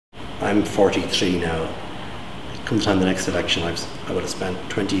I'm 43 now. Come the time of the next election, I would have spent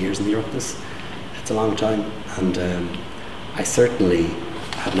 20 years in the office. It's a long time, and I certainly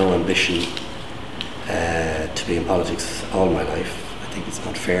have no ambition to be in politics all my life. I think it's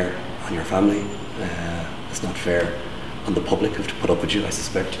not fair on your family. It's not fair on the public who have to put up with you, I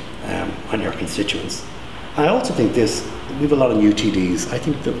suspect, on your constituents. I also think we have a lot of new TDs. I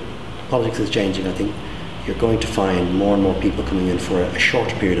think that politics is changing. I think you're going to find more and more people coming in for a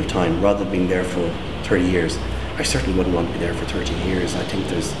shorter period of time rather than being there for 30 years. I certainly wouldn't want to be there for 30 years. I think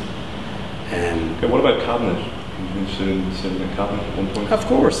there's... Okay, what about cabinet? Would you be interested in sitting in cabinet at one point? Of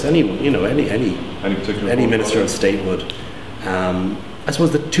course, any minister of state would. I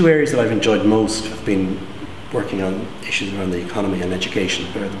suppose the two areas that I've enjoyed most have been working on issues around the economy and education.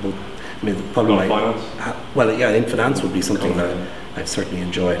 Finance? Well, yeah, I think finance would be something that I've certainly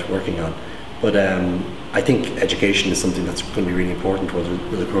enjoyed working on. But I think education is something that's going to be really important for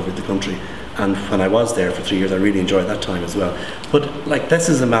the recovery of the country. And when I was there for 3 years, I really enjoyed that time as well. But like, this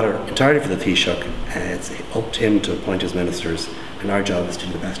is a matter entirely for the Taoiseach. It's up to him to appoint his ministers, and our job is to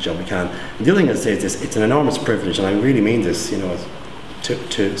do the best job we can. And the other thing I'd say is this: it's an enormous privilege, and I really mean this,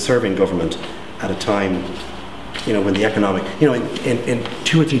 to serve in government at a time, when the economic, in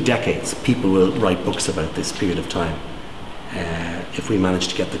 2 or 3 decades, people will write books about this period of time. If we manage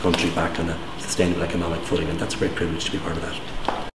to get the country back on a sustainable economic footing, and that's a great privilege to be part of that.